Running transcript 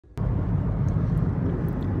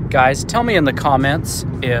Guys, tell me in the comments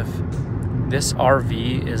if this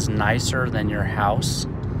RV is nicer than your house.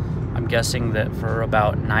 I'm guessing that for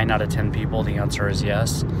about 9 out of 10 people, the answer is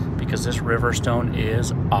yes, because this Riverstone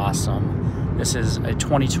is awesome. This is a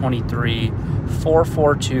 2023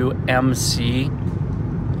 442 MC.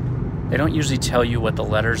 They don't usually tell you what the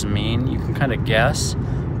letters mean. You can kind of guess,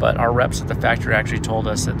 but our reps at the factory actually told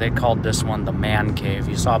us that they called this one the man cave.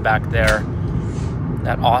 You saw back there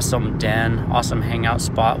that awesome den, awesome hangout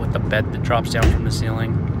spot with the bed that drops down from the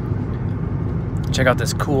ceiling. Check out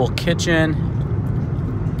this cool kitchen.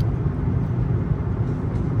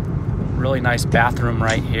 Really nice bathroom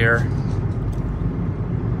right here.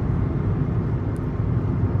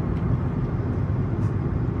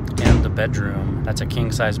 And the bedroom. That's a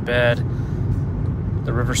king-size bed.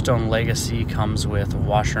 The Riverstone Legacy comes with a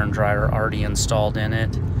washer and dryer already installed in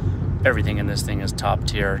it. Everything in this thing is top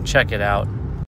tier. Check it out.